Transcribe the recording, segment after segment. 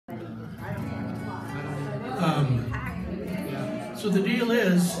So the deal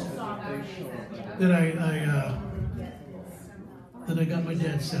is that I got my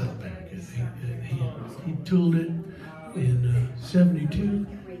dad's saddle back. He tooled it in '72,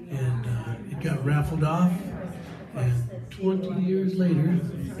 and it got raffled off. And 20 years later,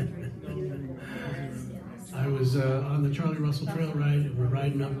 I was on the Charlie Russell Trail ride, and we're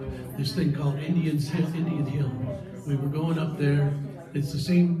riding up this thing called Indian Hill. We were going up there. It's the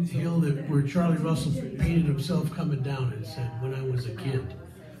same hill that where Charlie Russell painted himself coming down. It said, "When I was a kid."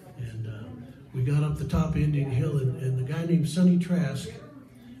 And we got up the top of Indian Hill, and the guy named Sonny Trask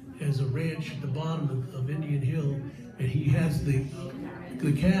has a ranch at the bottom of Indian Hill, and he has the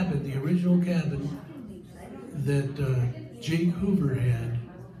cabin, the original cabin that Jake Hoover had.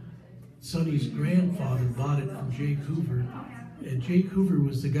 Sonny's grandfather bought it from Jake Hoover, and Jake Hoover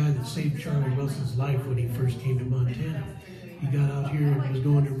was the guy that saved Charlie Russell's life when he first came to Montana. He got out here and was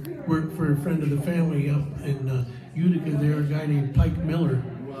going to work for a friend of the family up in Utica there, a guy named Pike Miller,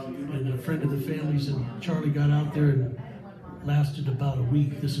 and a friend of the family's, and Charlie got out there and lasted about a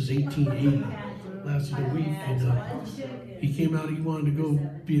week. This is 1880. Lasted a week, and he came out, he wanted to go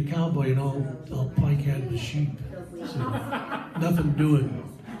be a cowboy, and all Pike had was sheep. So nothing doing,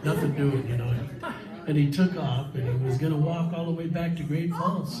 you know. And he took off, and he was going to walk all the way back to Great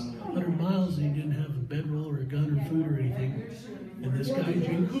Falls, 100 miles, and he didn't have a bedroll or a gun or food or anything. And this guy,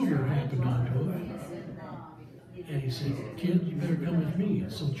 Jake Hoover, happened onto him. And he said, "Kid, you better come with me."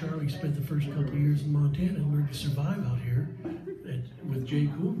 And so Charlie spent the first couple of years in Montana and learned to survive out here with Jake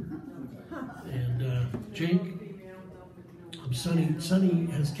Hoover. And Jake, Sonny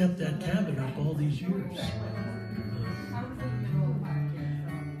has kept that cabin up all these years.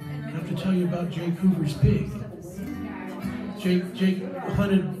 I have to tell you about Jake Hoover's pig. Jake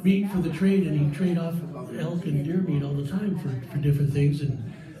hunted meat for the trade, and he'd trade off elk and deer meat all the time for different things. And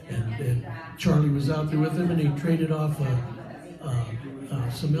Charlie was out there with him, and he traded off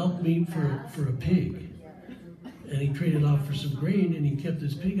some elk meat for a pig. And he traded off for some grain, and he kept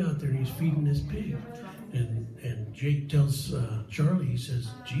his pig out there, and he's feeding this pig. And Jake tells Charlie, he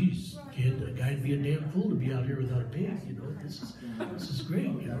says, "Geez, kid, a guy'd be a damn fool to be out here without a pig. You know, this is great.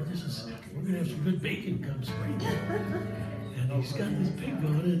 You know, we're gonna have some good bacon come spring." And he's got this pig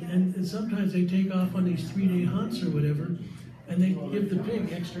going, and sometimes they take off on these 3-day hunts or whatever, and they give the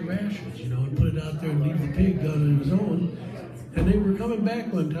pig extra rations, you know, and put it out there and leave the pig on his own. And they were coming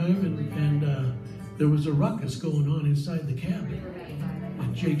back one time, and there was a ruckus going on inside the cabin.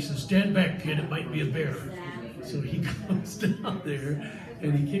 And Jake says, "Stand back, kid, it might be a bear." So he goes down there,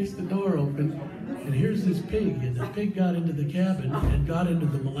 and he kicks the door open, and here's this pig. And the pig got into the cabin and got into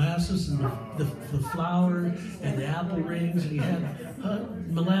the molasses and the flour and the apple rings, and he had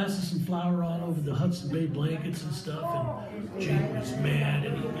molasses and flour all over the Hudson Bay blankets and stuff. And Jake was mad,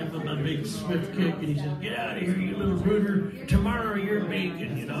 and he gave him a big swift kick, and he said, "Get out of here, you little rooter! Tomorrow you're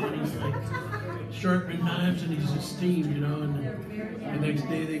bacon," you know. And he's like sharpening knives, and he's just steamed, you know. And the next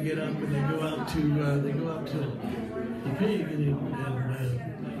day they get up and they go out to the pig, and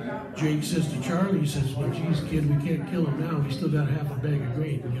Jake says to Charlie, he says, "Well, geez, kid, we can't kill him now. We still got half a bag of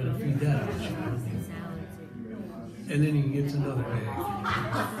grain. We got to feed that out, you know." And then he gets another bag.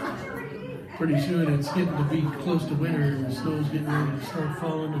 Pretty soon it's getting to be close to winter, and the snow's getting ready to start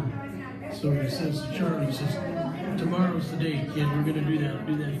falling. And so he says to Charlie, he says, "Tomorrow's the day, kid. We're going to do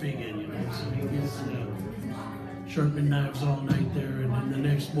that big in, you know." So he gets sharpening knives all night there, and then the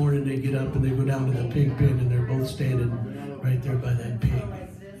next morning they get up and they go down to the pig pen, and they're both standing right there by that pig.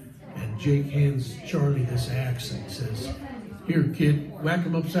 And Jake hands Charlie this axe and says, "Here, kid, whack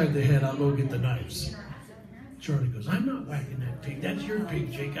him upside the head. I'll go get the knives." Charlie goes, "I'm not whacking that pig. That's your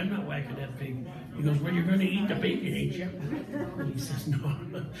pig, Jake. I'm not whacking that pig." He goes, "Well, you're going to eat the bacon, ain't you?" And he says,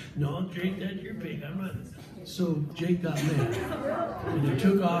 No, Jake, that's your pig. I'm not." So Jake got mad, and he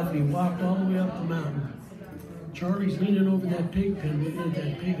took off, and he walked all the way up the mountain. Charlie's leaning over that pig pen, looking at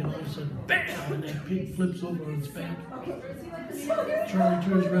that pig, and all of a sudden, bam! And that pig flips over on its back. Charlie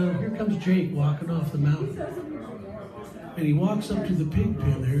turns around. Here comes Jake walking off the mountain. And he walks up to the pig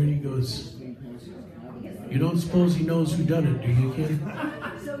pen there, and he goes, "You don't suppose he knows who done it, do you, kid?"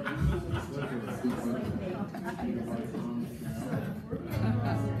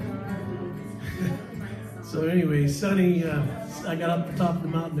 So anyway, Sonny, I got up the top of the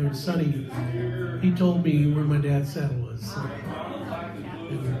mountain there, and Sonny, he told me where my dad's saddle was. So,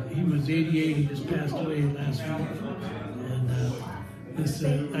 he was 88, he just passed away last week.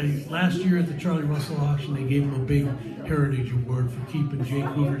 And last year at the Charlie Russell auction, they gave him a big heritage award for keeping Jake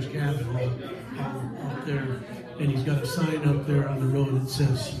Hoover's cabin up there. And he's got a sign up there on the road that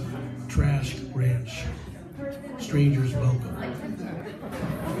says, "Trash Ranch, strangers welcome."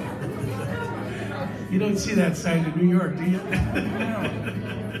 You don't see that sign in New York, do you?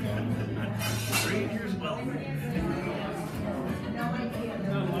 Strangers welcome.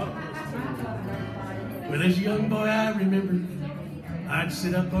 Well, as a young boy, I remember I'd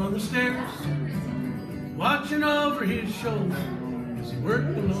sit up on the stairs, watching over his shoulder as he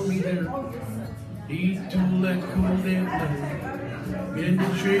worked below me there. He'd tool that cool damn leather, get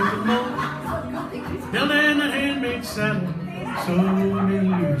the shape and mold, held in that handmade saddle so many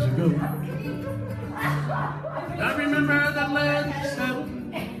years ago. I remember that leather saddle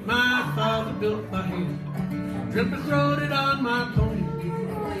my father built by hand. Drippin' throwed it on my pony,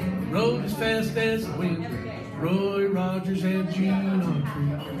 rode as fast as the wind. Roy Rogers and Gene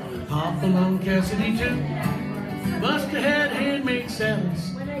Autry, hop along Cassidy too. Must have had handmade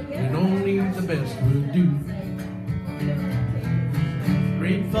saddles, and only the best would do.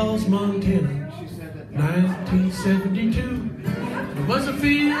 Great Falls, Montana, 1972. It was a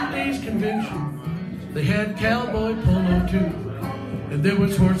field days convention. They had cowboy polo too, and there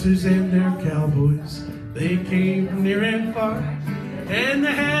was horses and their cowboys. They came from near and far, and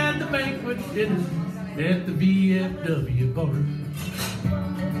they had the banquet dinner at the VFW bar.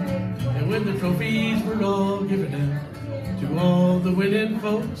 And when the trophies were all given out to all the winning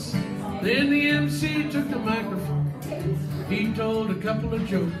folks, then the MC took the microphone. He told a couple of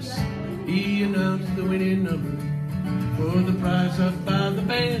jokes. He announced the winning number for the prize up by the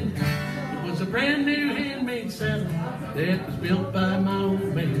band. It was a brand new handmade saddle that was built by my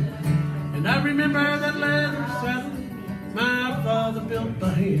old man. And I remember that leather saddle my father built by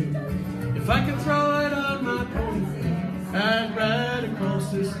hand. If I could throw it on my pony, I'd ride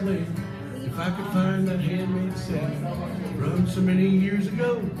across this land. If I could find that handmade saddle from so many years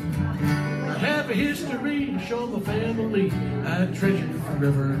ago, I'd have a history to show my family I'd treasure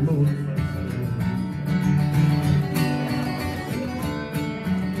forevermore.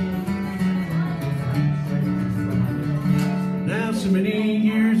 Now so many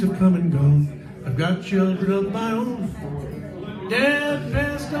years have come and gone, I've got children of my own. Dad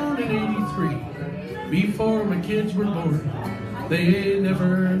passed on in '83, before my kids were born. They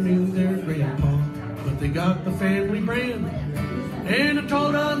never knew their grandpa, but they got the family brand. And I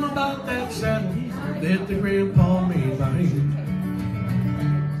told them about that saddle that the grandpa made by hand.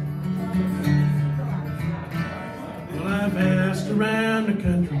 Well, I've asked around the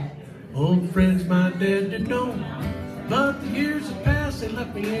country, old friends my dad did know, but the years have passed, they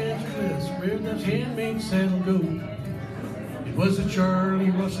left me answerless. Where'd that handmade saddle go? It was a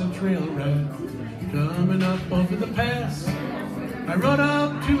Charlie Russell trail ride coming up over the pass. I rode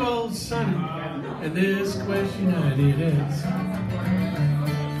up to old Sonny, and this question I did ask.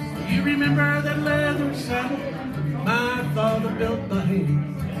 Do you remember that leather saddle my father built by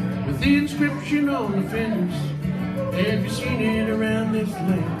hand, with the inscription on the fenders? Have you seen it around this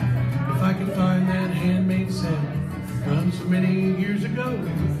land? If I could find that handmade saddle from so many years ago,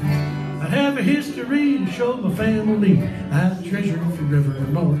 I'd have a history to show my family I'd treasure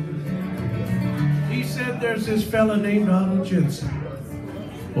forevermore. He said there's this fella named Otto Jensen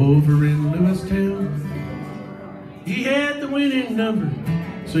over in Lewistown. He had the winning number,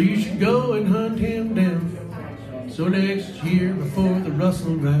 so you should go and hunt him down. So next year before the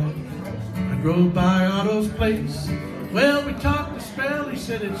Russell ride, I drove by Otto's place. Well, we talked a spell, he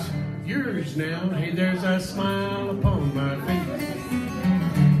said it's yours now. Hey, there's a smile upon my face.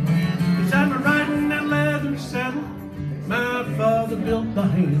 I'm a-riding that leather saddle my father built by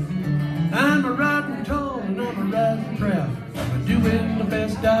hand. I'm a-riding tall and I'm a-riding proud. I'm doing the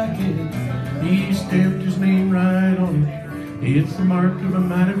best I can. He stamped his name right on it. It's the mark of a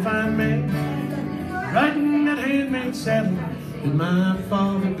mighty fine man. Riding that handmade saddle that my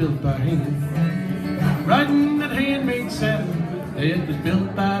father built by hand. Riding that handmade saddle that was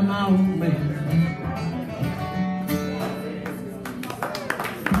built by my old man.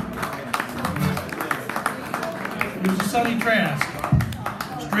 There's a Sonny Trask,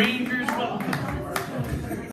 Stranger